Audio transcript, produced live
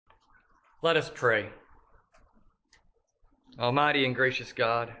Let us pray. Almighty and gracious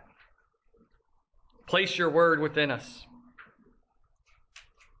God, place your word within us,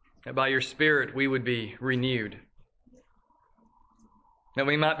 that by your Spirit we would be renewed, that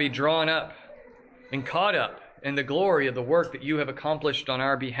we might be drawn up and caught up in the glory of the work that you have accomplished on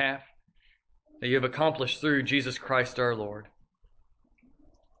our behalf, that you have accomplished through Jesus Christ our Lord.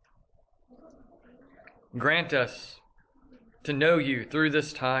 Grant us to know you through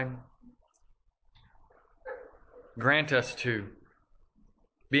this time. Grant us to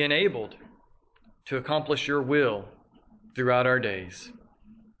be enabled to accomplish your will throughout our days,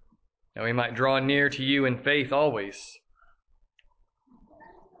 that we might draw near to you in faith always.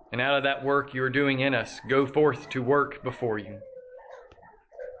 And out of that work you are doing in us, go forth to work before you.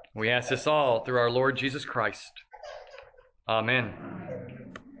 We ask this all through our Lord Jesus Christ. Amen.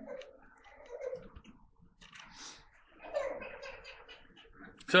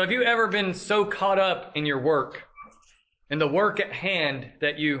 So have you ever been so caught up in your work, in the work at hand,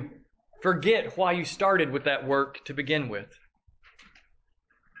 that you forget why you started with that work to begin with?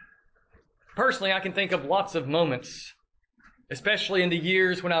 Personally, I can think of lots of moments, especially in the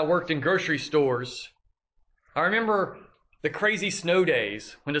years when I worked in grocery stores. I remember the crazy snow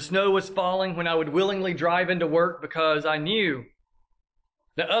days when the snow was falling, when I would willingly drive into work because I knew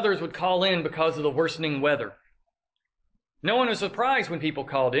that others would call in because of the worsening weather. No one was surprised when people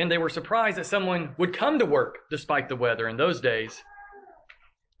called in. They were surprised that someone would come to work despite the weather in those days.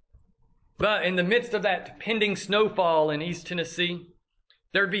 But in the midst of that pending snowfall in East Tennessee,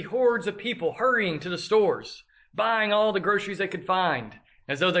 there'd be hordes of people hurrying to the stores, buying all the groceries they could find,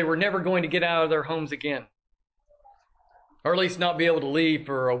 as though they were never going to get out of their homes again, or at least not be able to leave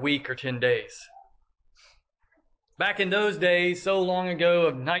for a week or 10 days. Back in those days, so long ago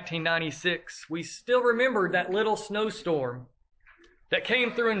of 1996, we still remembered that little snowstorm that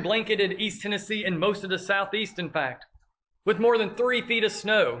came through and blanketed East Tennessee and most of the Southeast, in fact, with more than 3 feet of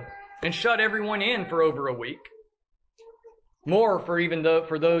snow and shut everyone in for over a week. More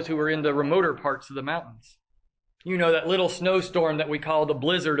for those who were in the remoter parts of the mountains. You know, that little snowstorm that we call the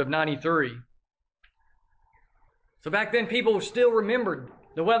blizzard of 93. So back then, people still remembered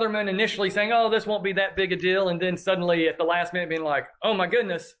the weatherman initially saying, oh, this won't be that big a deal, and then suddenly at the last minute being like, oh my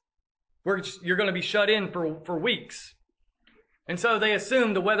goodness, you're going to be shut in for weeks. And so they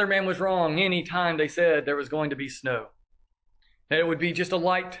assumed the weatherman was wrong any time they said there was going to be snow. That it would be just a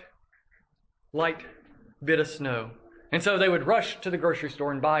light bit of snow. And so they would rush to the grocery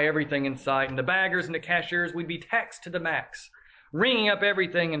store and buy everything in sight, and the baggers and the cashiers would be taxed to the max, ringing up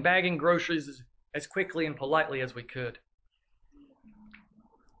everything and bagging groceries as quickly and politely as we could.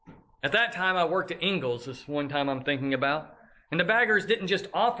 At that time, I worked at Ingles, this one time I'm thinking about, and the baggers didn't just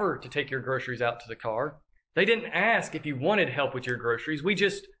offer to take your groceries out to the car. They didn't ask if you wanted help with your groceries. We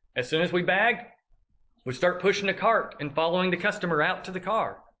just, as soon as we bagged, would start pushing the cart and following the customer out to the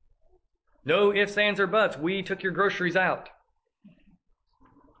car. No ifs, ands, or buts. We took your groceries out.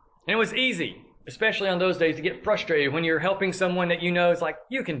 And it was easy, especially on those days, to get frustrated when you're helping someone that you know is like,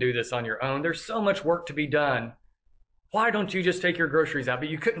 you can do this on your own. There's so much work to be done. Why don't you just take your groceries out? But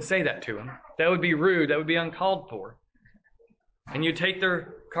you couldn't say that to them. That would be rude. That would be uncalled for. And you take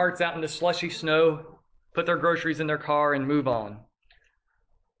their carts out in the slushy snow, put their groceries in their car, and move on.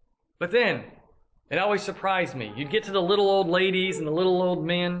 But then, it always surprised me. You'd get to the little old ladies and the little old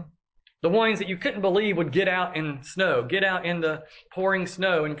men, the ones that you couldn't believe would get out in snow, get out in the pouring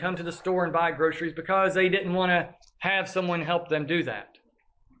snow and come to the store and buy groceries because they didn't want to have someone help them do that.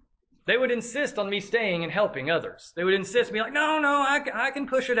 They would insist on me staying and helping others. They would insist, be like, no, I can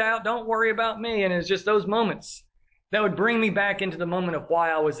push it out. Don't worry about me. And it's just those moments that would bring me back into the moment of why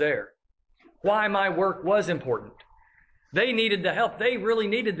I was there, why my work was important. They needed the help. They really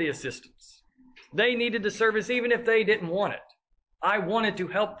needed the assistance. They needed the service even if they didn't want it. I wanted to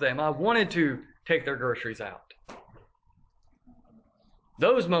help them. I wanted to take their groceries out.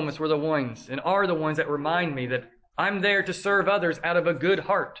 Those moments were the ones and are the ones that remind me that I'm there to serve others out of a good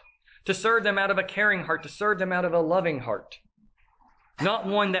heart, to serve them out of a caring heart, to serve them out of a loving heart. Not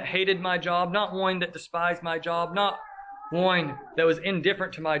one that hated my job, not one that despised my job, not one that was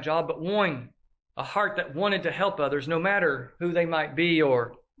indifferent to my job, but a heart that wanted to help others no matter who they might be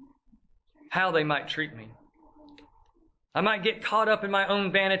or how they might treat me. I might get caught up in my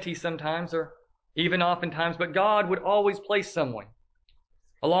own vanity sometimes, or even oftentimes, but God would always place someone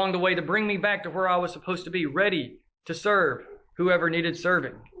along the way to bring me back to where I was supposed to be, ready to serve whoever needed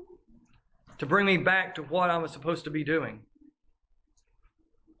serving, to bring me back to what I was supposed to be doing.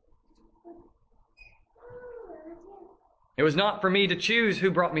 It was not for me to choose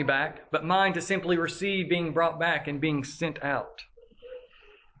who brought me back, but mine to simply receive being brought back and being sent out.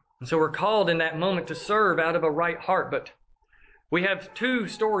 And so we're called in that moment to serve out of a right heart. But we have two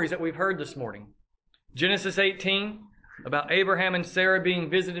stories that we've heard this morning. Genesis 18, about Abraham and Sarah being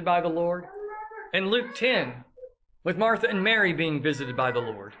visited by the Lord, and Luke 10, with Martha and Mary being visited by the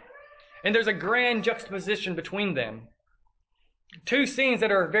Lord. And there's a grand juxtaposition between them. Two scenes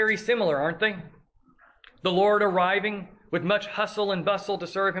that are very similar, aren't they? The Lord arriving with much hustle and bustle to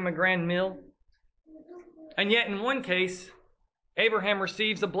serve him a grand meal. And yet in one case, Abraham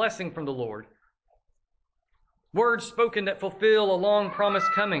receives a blessing from the Lord. Words spoken that fulfill a long promise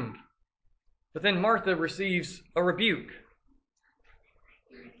coming. But then Martha receives a rebuke.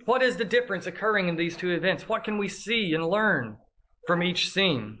 What is the difference occurring in these two events? What can we see and learn from each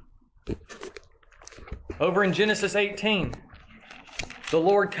scene? Over in Genesis 18, the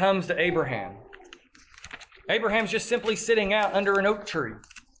Lord comes to Abraham. Abraham's just simply sitting out under an oak tree,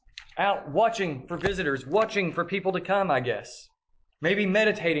 out watching for visitors, watching for people to come, I guess. Maybe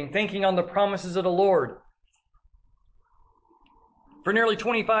meditating, thinking on the promises of the Lord. For nearly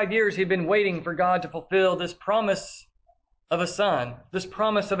 25 years, he'd been waiting for God to fulfill this promise of a son, this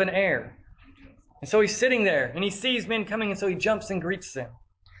promise of an heir. And so he's sitting there, and he sees men coming, and so he jumps and greets them.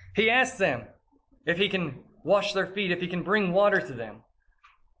 He asks them if he can wash their feet, if he can bring water to them.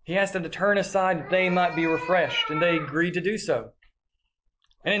 He asked them to turn aside that they might be refreshed, and they agreed to do so.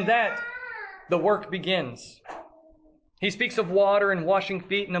 And in that, the work begins. He speaks of water and washing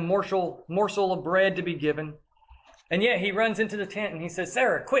feet and a morsel of bread to be given. And yet he runs into the tent and he says,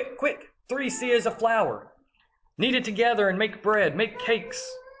 Sarah, quick, 3 seahs of flour. Knead it together and make bread, make cakes.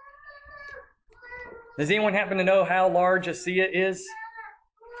 Does anyone happen to know how large a seah is?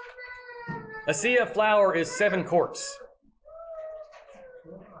 A seah of flour is 7 quarts.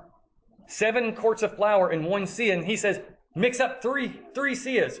 7 quarts of flour in 1 seah. And he says, mix up three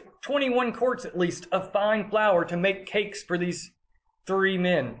seahs, 21 quarts at least of fine flour to make cakes for these 3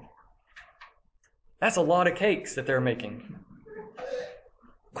 men. That's a lot of cakes that they're making.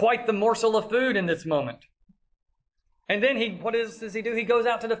 Quite the morsel of food in this moment. And then what does he do? He goes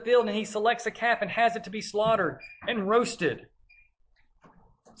out to the field and he selects a calf and has it to be slaughtered and roasted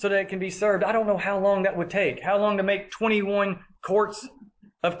so that it can be served. I don't know how long that would take. How long to make 21 quarts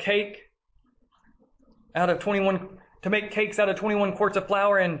of cake to make cakes out of 21 quarts of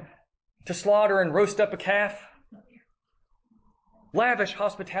flour and to slaughter and roast up a calf. Lavish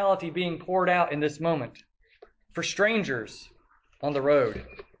hospitality being poured out in this moment for strangers on the road.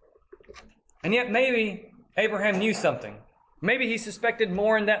 And yet maybe Abraham knew something. Maybe he suspected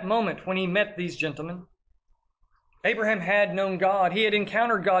more in that moment when he met these gentlemen. Abraham had known God. He had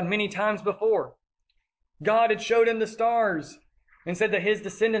encountered God many times before. God had showed him the stars and said that his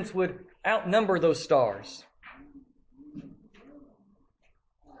descendants would outnumber those stars.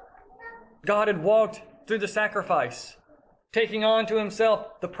 God had walked through the sacrifice, taking on to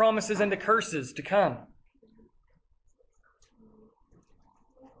himself the promises and the curses to come.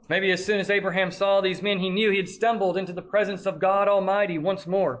 Maybe as soon as Abraham saw these men, he knew he had stumbled into the presence of God Almighty once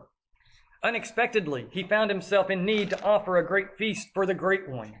more. Unexpectedly, he found himself in need to offer a great feast for the Great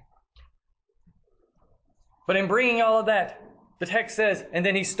One. But in bringing all of that, the text says, and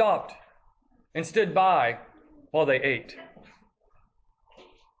then he stopped and stood by while they ate.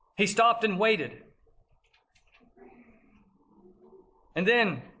 He stopped and waited. And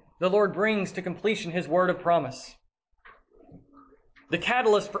then the Lord brings to completion his word of promise. The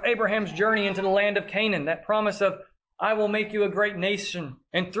catalyst for Abraham's journey into the land of Canaan, that promise of, I will make you a great nation,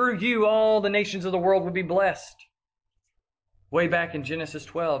 and through you all the nations of the world will be blessed. Way back in Genesis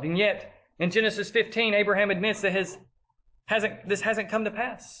 12. And yet, in Genesis 15, Abraham admits that this hasn't come to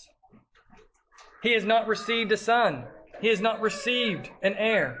pass. He has not received a son. He has not received an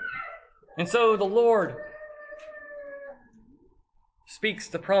heir. And so the Lord speaks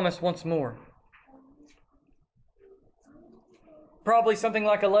the promise once more. Probably something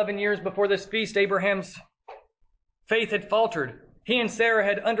like 11 years before this feast, Abraham's faith had faltered. He and Sarah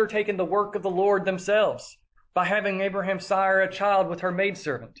had undertaken the work of the Lord themselves by having Abraham sire a child with her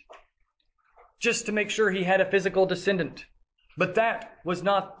maidservant, just to make sure he had a physical descendant. But that was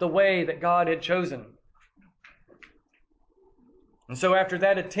not the way that God had chosen. And so after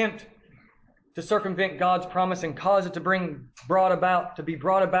that attempt to circumvent God's promise and cause it to be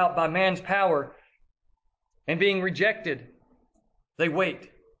brought about by man's power and being rejected, they wait.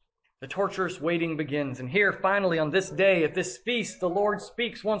 The torturous waiting begins. And here, finally, on this day, at this feast, the Lord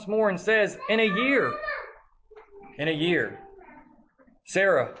speaks once more and says, in a year,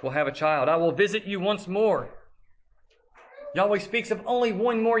 Sarah will have a child. I will visit you once more. Yahweh speaks of only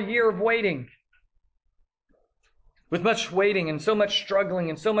one more year of waiting. With much waiting and so much struggling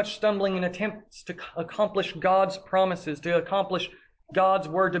and so much stumbling in attempts to accomplish God's promises, to accomplish God's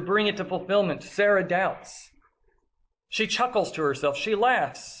word, to bring it to fulfillment, Sarah doubts. She chuckles to herself. She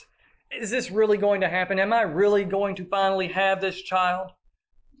laughs. Is this really going to happen? Am I really going to finally have this child?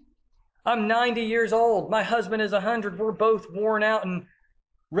 I'm 90 years old. My husband is 100. We're both worn out and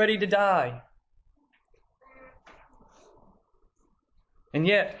ready to die. And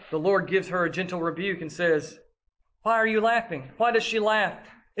yet, the Lord gives her a gentle rebuke and says, why are you laughing? Why does she laugh?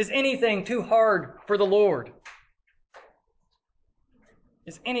 Is anything too hard for the Lord?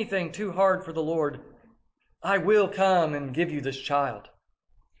 Is anything too hard for the Lord? I will come and give you this child.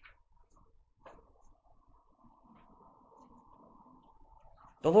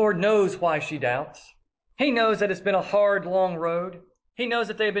 The Lord knows why she doubts. He knows that it's been a hard, long road. He knows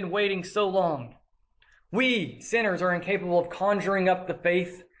that they've been waiting so long. We, sinners, are incapable of conjuring up the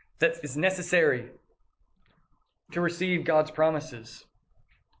faith that is necessary to receive God's promises.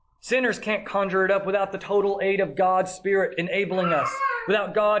 Sinners can't conjure it up without the total aid of God's Spirit enabling us,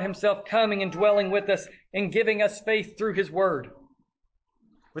 without God Himself coming and dwelling with us and giving us faith through His Word.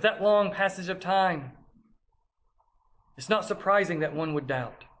 With that long passage of time, it's not surprising that one would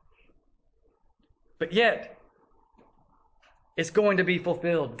doubt. But yet, it's going to be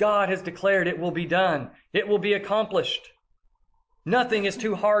fulfilled. God has declared it will be done. It will be accomplished. Nothing is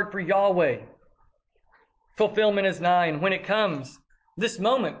too hard for Yahweh. Fulfillment is nigh, and when it comes, this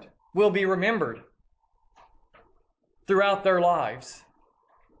moment will be remembered throughout their lives.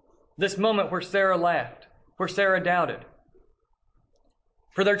 This moment where Sarah laughed, where Sarah doubted.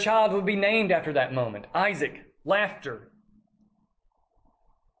 For their child would be named after that moment, Isaac, laughter.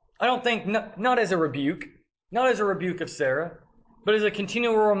 I don't think, not as a rebuke of Sarah, but as a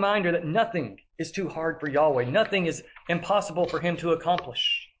continual reminder that nothing is too hard for Yahweh. Nothing is impossible for Him to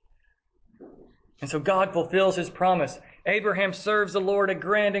accomplish. And so God fulfills His promise. Abraham serves the Lord a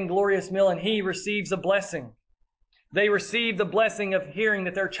grand and glorious meal, and he receives a blessing. They receive the blessing of hearing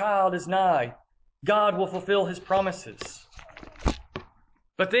that their child is nigh. God will fulfill His promises.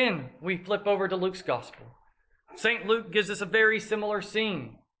 But then we flip over to Luke's Gospel. St. Luke gives us a very similar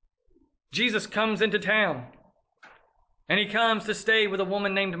scene. Jesus comes into town, and He comes to stay with a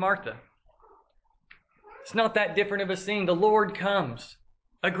woman named Martha. It's not that different of a scene. The Lord comes.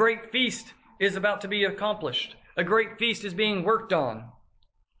 A great feast is about to be accomplished. A great feast is being worked on.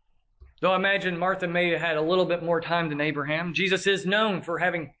 Though I imagine Martha may have had a little bit more time than Abraham. Jesus is known for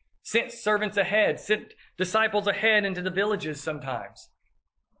having sent servants ahead, sent disciples ahead into the villages sometimes,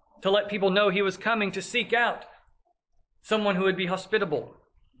 to let people know He was coming to seek out someone who would be hospitable.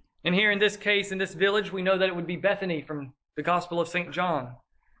 And here in this case, in this village, we know that it would be Bethany from the Gospel of St. John.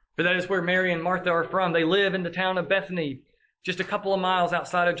 For that is where Mary and Martha are from. They live in the town of Bethany, just a couple of miles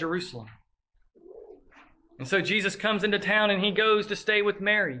outside of Jerusalem. And so Jesus comes into town and He goes to stay with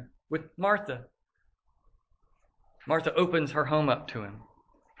Mary, with Martha. Martha opens her home up to Him.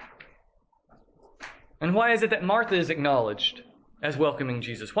 And why is it that Martha is acknowledged as welcoming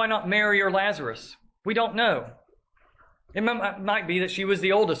Jesus? Why not Mary or Lazarus? We don't know. It might be that she was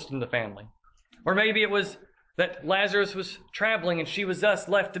the oldest in the family. Or maybe it was that Lazarus was traveling and she was thus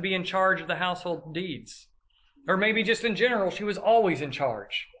left to be in charge of the household deeds. Or maybe just in general, she was always in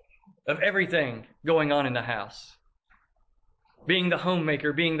charge of everything going on in the house. Being the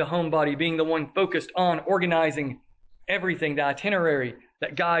homemaker, being the homebody, being the one focused on organizing everything, the itinerary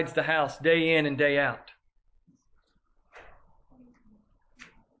that guides the house day in and day out.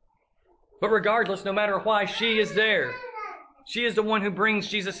 But regardless, no matter why, she is there. She is the one who brings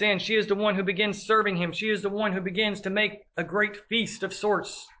Jesus in. She is the one who begins serving Him. She is the one who begins to make a great feast of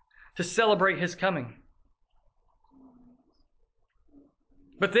sorts to celebrate His coming.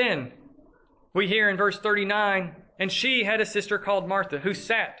 But then we hear in verse 39, and she had a sister called Martha who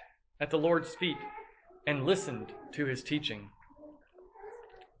sat at the Lord's feet and listened to His teaching.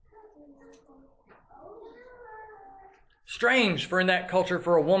 Strange for in that culture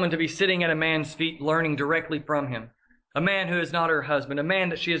for a woman to be sitting at a man's feet learning directly from him. A man who is not her husband, a man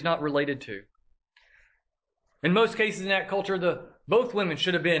that she is not related to. In most cases in that culture, both women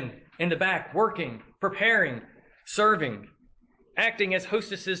should have been in the back, working, preparing, serving, acting as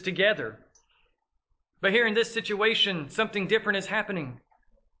hostesses together. But here in this situation, something different is happening.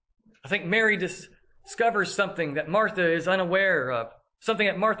 I think Mary discovers something that Martha is unaware of, something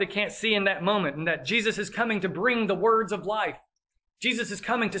that Martha can't see in that moment, and that Jesus is coming to bring the words of life. Jesus is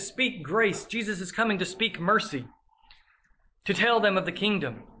coming to speak grace. Jesus is coming to speak mercy, to tell them of the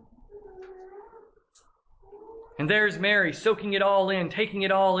kingdom. And there's Mary soaking it all in, taking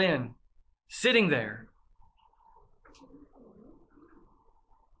it all in, sitting there.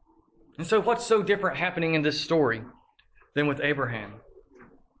 And so what's so different happening in this story than with Abraham?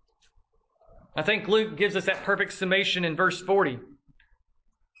 I think Luke gives us that perfect summation in verse 40.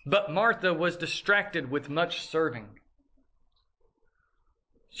 But Martha was distracted with much serving.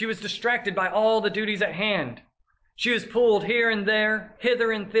 She was distracted by all the duties at hand. She was pulled here and there,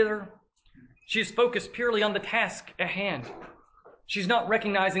 hither and thither. She is focused purely on the task at hand. She's not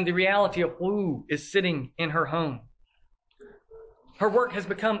recognizing the reality of who is sitting in her home. Her work has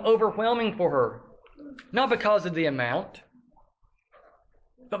become overwhelming for her, not because of the amount,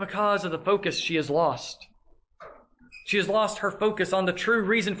 but because of the focus she has lost. She has lost her focus on the true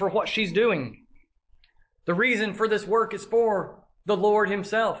reason for what she's doing. The reason for this work is for the Lord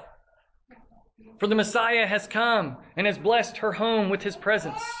himself. For the Messiah has come and has blessed her home with his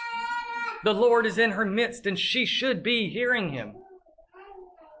presence. The Lord is in her midst and she should be hearing him.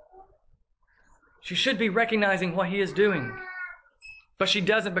 She should be recognizing what he is doing. But she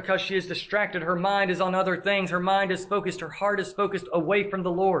doesn't because she is distracted. Her mind is on other things. Her mind is focused. Her heart is focused away from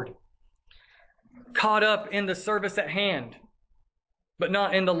the Lord. Caught up in the service at hand, but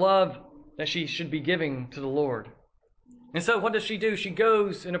not in the love that she should be giving to the Lord. And so what does she do? She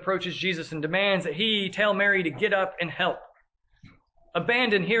goes and approaches Jesus and demands that he tell Mary to get up and help.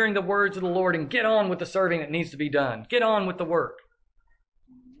 Abandon hearing the words of the Lord and get on with the serving that needs to be done. Get on with the work.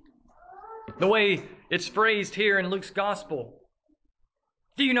 The way it's phrased here in Luke's gospel.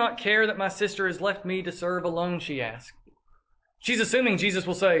 Do you not care that my sister has left me to serve alone? She asked. She's assuming Jesus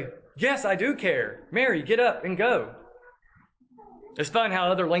will say, yes, I do care. Mary, get up and go. It's fun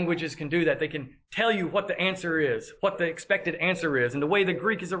how other languages can do that. They can tell you what the answer is, what the expected answer is. And the way the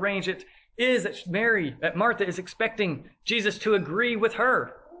Greek is arranged, it is that Martha is expecting Jesus to agree with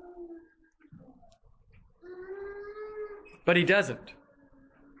her. But he doesn't.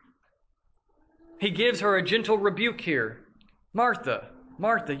 He gives her a gentle rebuke here. Martha,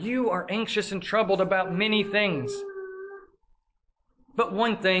 Martha, you are anxious and troubled about many things. But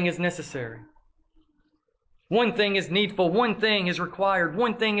one thing is necessary. One thing is needful. One thing is required.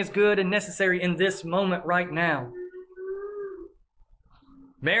 One thing is good and necessary in this moment right now.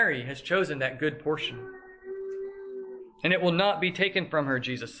 Mary has chosen that good portion. And it will not be taken from her,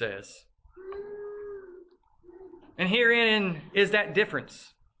 Jesus says. And herein is that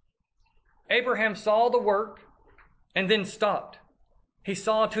difference. Abraham saw the work and then stopped. He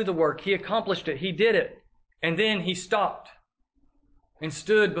saw to the work. He accomplished it. He did it. And then he stopped and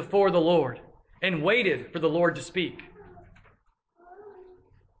stood before the Lord and waited for the Lord to speak.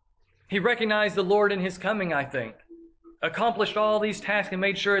 He recognized the Lord in his coming, I think. Accomplished all these tasks and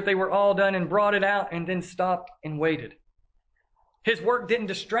made sure that they were all done and brought it out and then stopped and waited. His work didn't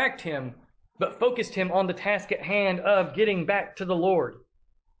distract him, but focused him on the task at hand of getting back to the Lord.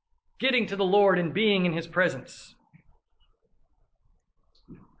 Getting to the Lord and being in his presence.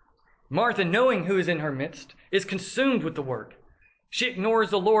 Martha, knowing who is in her midst, is consumed with the work. She ignores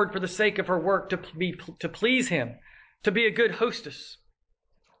the Lord for the sake of her work to please him, to be a good hostess.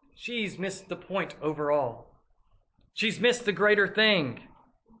 She's missed the point overall. She's missed the greater thing.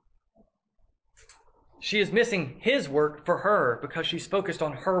 She is missing his work for her because she's focused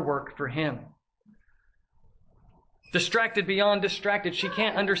on her work for him. Distracted beyond distracted, she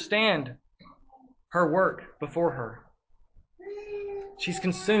can't understand her work before her. She's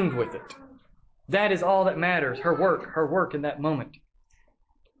consumed with it. That is all that matters, her work in that moment.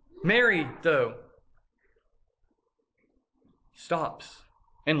 Mary, though, stops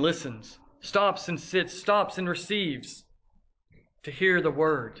and listens, stops and sits, stops and receives to hear the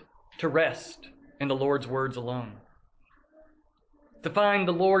word, to rest in the Lord's words alone. To find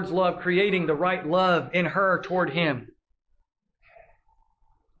the Lord's love, creating the right love in her toward him.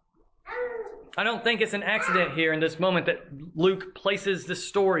 I don't think it's an accident here in this moment that Luke places this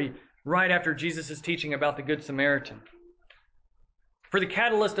story right after Jesus' teaching about the Good Samaritan. For the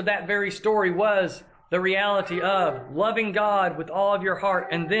catalyst of that very story was the reality of loving God with all of your heart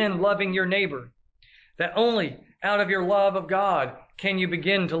and then loving your neighbor. That only out of your love of God can you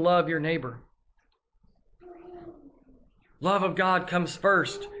begin to love your neighbor. Love of God comes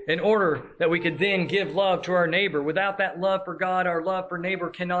first in order that we could then give love to our neighbor. Without that love for God, our love for neighbor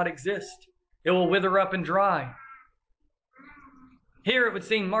cannot exist. It will wither up and dry. Here it would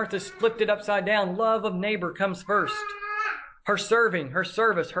seem Martha's flipped it upside down. Love of neighbor comes first. Her serving, her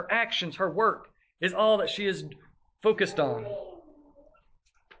service, her actions, her work is all that she is focused on.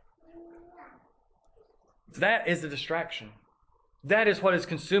 That is the distraction. That is what is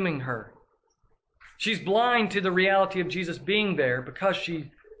consuming her. She's blind to the reality of Jesus being there because she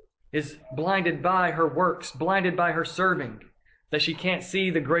is blinded by her works, blinded by her serving, that she can't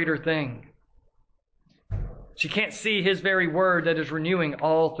see the greater thing. She can't see his very word that is renewing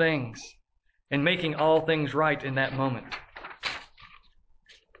all things and making all things right in that moment.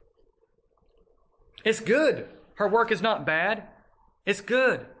 It's good. Her work is not bad. It's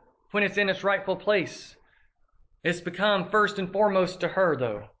good when it's in its rightful place. It's become first and foremost to her,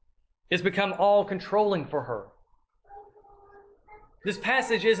 though. It's become all-controlling for her. This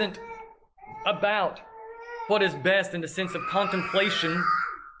passage isn't about what is best in the sense of contemplation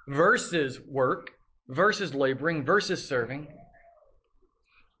versus work, versus laboring, versus serving.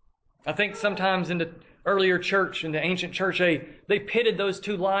 I think sometimes in the earlier church, in the ancient church, they pitted those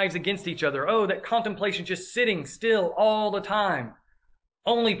two lives against each other. Oh, that contemplation, just sitting still all the time,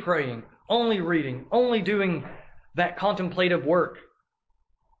 only praying, only reading, only doing that contemplative work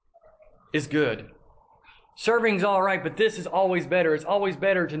is good. Serving's all right, but this is always better. It's always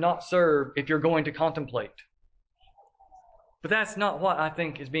better to not serve if you're going to contemplate. But that's not what I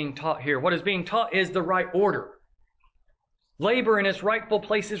think is being taught here. What is being taught is the right order. Labor in its rightful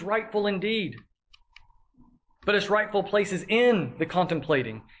place is rightful indeed. But its rightful place is in the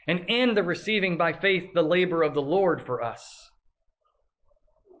contemplating and in the receiving by faith the labor of the Lord for us.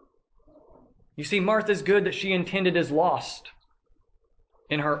 You see, Martha's good that she intended is lost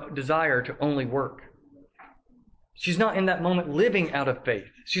in her desire to only work. She's not in that moment living out of faith.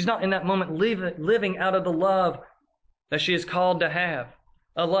 She's not in that moment living out of the love that she is called to have,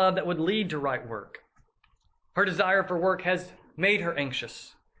 a love that would lead to right work. Her desire for work has made her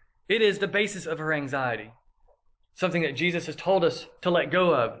anxious. It is the basis of her anxiety, something that Jesus has told us to let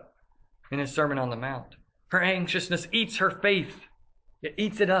go of in his Sermon on the Mount. Her anxiousness eats her faith. It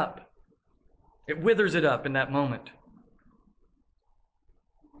eats it up. It withers it up in that moment.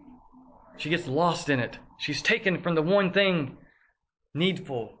 She gets lost in it. She's taken from the one thing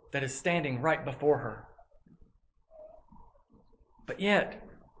needful that is standing right before her. But yet,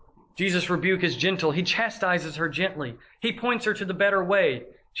 Jesus' rebuke is gentle. He chastises her gently. He points her to the better way.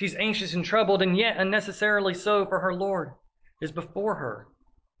 She's anxious and troubled, and yet unnecessarily so, for her Lord is before her.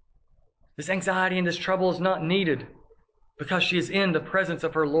 This anxiety and this trouble is not needed because she is in the presence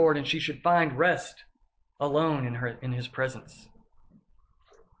of her Lord, and she should find rest alone in his presence.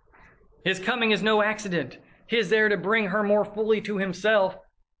 His coming is no accident. He is there to bring her more fully to himself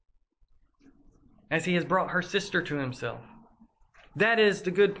as he has brought her sister to himself. That is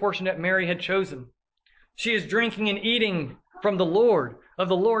the good portion that Mary had chosen. She is drinking and eating from the Lord, of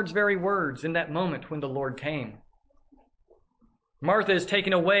the Lord's very words in that moment when the Lord came. Martha is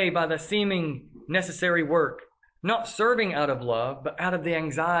taken away by the seeming necessary work, not serving out of love, but out of the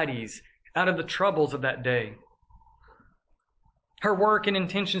anxieties, out of the troubles of that day. Her work and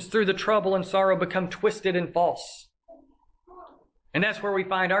intentions through the trouble and sorrow become twisted and false. And that's where we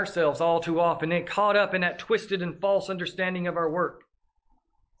find ourselves all too often, caught up in that twisted and false understanding of our work.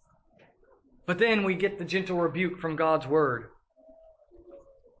 But then we get the gentle rebuke from God's word.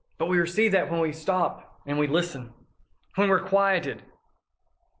 But we receive that when we stop and we listen, when we're quieted.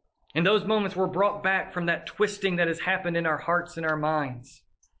 In those moments, we're brought back from that twisting that has happened in our hearts and our minds,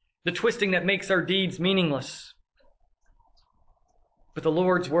 the twisting that makes our deeds meaningless. But the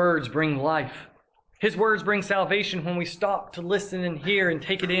Lord's words bring life. His words bring salvation when we stop to listen and hear and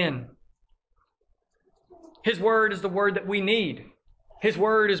take it in. His word is the word that we need. His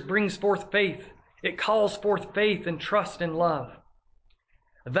word brings forth faith. It calls forth faith and trust and love.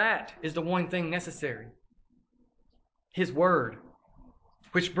 That is the one thing necessary. His word,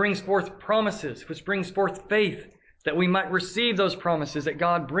 which brings forth promises, which brings forth faith that we might receive those promises that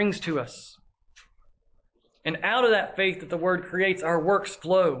God brings to us. And out of that faith that the word creates, our works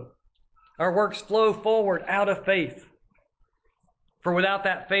flow. Our works flow forward out of faith. For without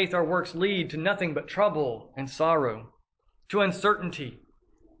that faith, our works lead to nothing but trouble and sorrow, to uncertainty,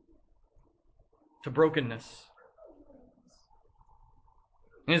 to brokenness.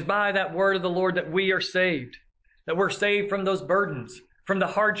 And it's by that word of the Lord that we are saved, that we're saved from those burdens, from the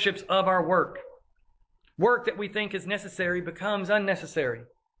hardships of our work. Work that we think is necessary becomes unnecessary.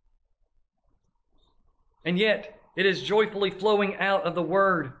 And yet, it is joyfully flowing out of the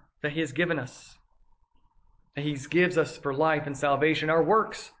word that he has given us, that he gives us for life and salvation. Our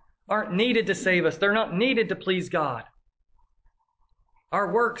works aren't needed to save us. They're not needed to please God.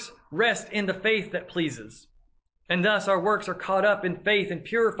 Our works rest in the faith that pleases. And thus our works are caught up in faith and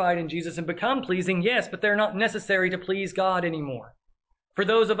purified in Jesus and become pleasing, yes, but they're not necessary to please God anymore. For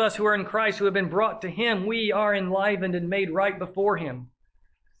those of us who are in Christ, who have been brought to him, we are enlivened and made right before him.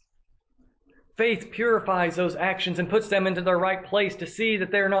 Faith purifies those actions and puts them into their right place to see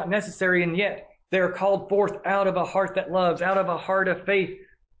that they're not necessary, and yet they are called forth out of a heart that loves, out of a heart of faith.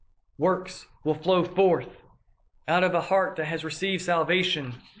 Works will flow forth. Out of a heart that has received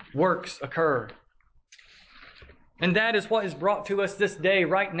salvation, works occur. And that is what is brought to us this day,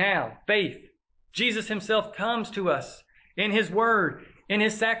 right now, faith. Jesus himself comes to us in his word, in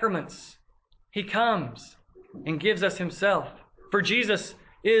his sacraments. He comes and gives us himself For Jesus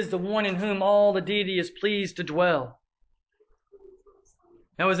is the one in whom all the deity is pleased to dwell.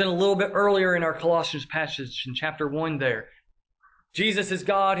 That was in a little bit earlier in our Colossians passage in chapter 1 there. Jesus is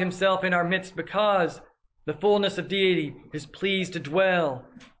God himself in our midst because the fullness of deity is pleased to dwell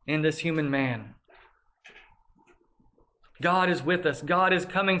in this human man. God is with us. God is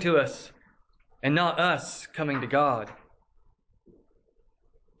coming to us, and not us coming to God.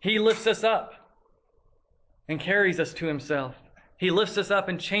 He lifts us up and carries us to himself. He lifts us up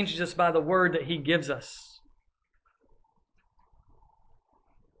and changes us by the word that he gives us.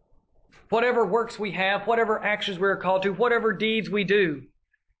 Whatever works we have, whatever actions we are called to, whatever deeds we do,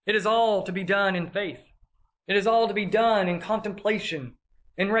 it is all to be done in faith. It is all to be done in contemplation,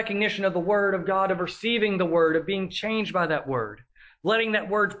 in recognition of the Word of God, of receiving the Word, of being changed by that Word, letting that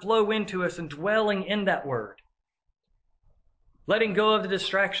Word flow into us and dwelling in that Word. Letting go of the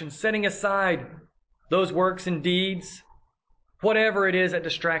distractions, setting aside those works and deeds, whatever it is that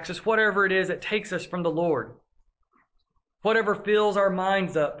distracts us, whatever it is that takes us from the Lord, whatever fills our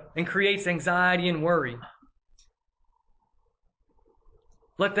minds up and creates anxiety and worry.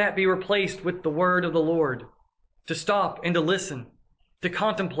 Let that be replaced with the word of the Lord, to stop and to listen, to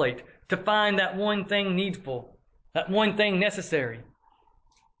contemplate, to find that one thing needful, that one thing necessary.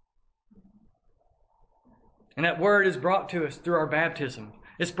 And that word is brought to us through our baptism.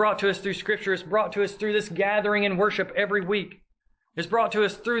 It's brought to us through Scripture. It's brought to us through this gathering and worship every week. It's brought to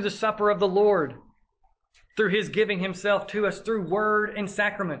us through the supper of the Lord, through his giving himself to us through word and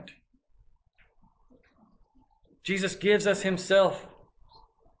sacrament. Jesus gives us himself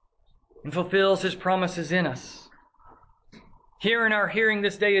and fulfills his promises in us. Here in our hearing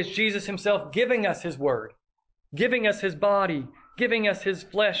this day is Jesus himself giving us his word, giving us his body, giving us his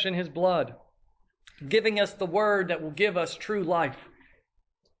flesh and his blood, giving us the word that will give us true life.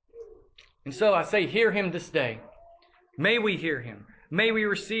 And so I say, hear him this day. May we hear him. May we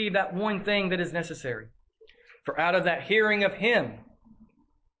receive that one thing that is necessary. For out of that hearing of him,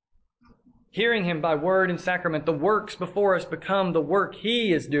 hearing him by word and sacrament, the works before us become the work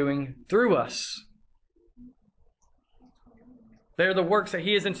he is doing through us. They're the works that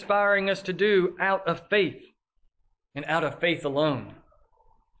he is inspiring us to do out of faith and out of faith alone.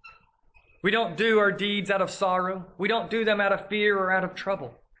 We don't do our deeds out of sorrow. We don't do them out of fear or out of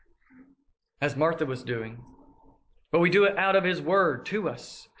trouble, as Martha was doing. But we do it out of his word to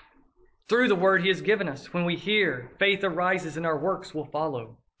us. Through the word he has given us, when we hear, faith arises and our works will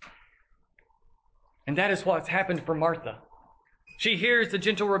follow. And that is what's happened for Martha. She hears the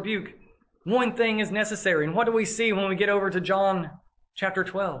gentle rebuke. One thing is necessary. And what do we see when we get over to John chapter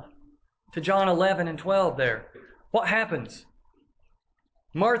 12? To John 11 and 12 there. What happens?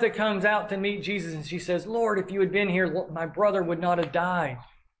 Martha comes out to meet Jesus and she says, Lord, if you had been here, my brother would not have died.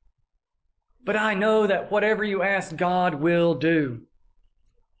 But I know that whatever you ask, God will do.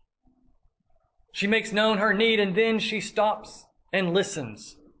 She makes known her need, and then she stops and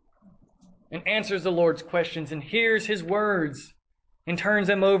listens and answers the Lord's questions and hears his words and turns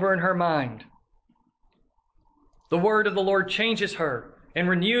them over in her mind. The word of the Lord changes her and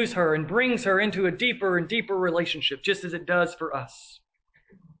renews her and brings her into a deeper and deeper relationship, just as it does for us.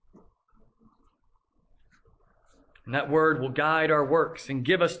 And that word will guide our works and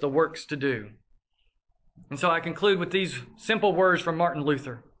give us the works to do. And so I conclude with these simple words from Martin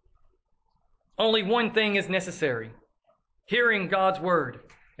Luther. Only one thing is necessary: hearing God's word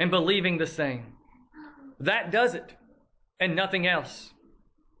and believing the same. That does it, and nothing else.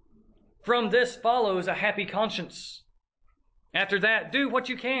 From this follows a happy conscience. After that, do what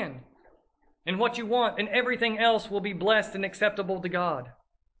you can and what you want, and everything else will be blessed and acceptable to God.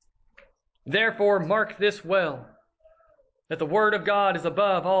 Therefore, mark this well, that the word of God is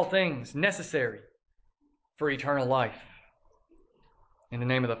above all things necessary for eternal life. In the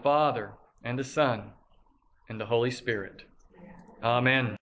name of the Father, and the Son, and the Holy Spirit. Amen.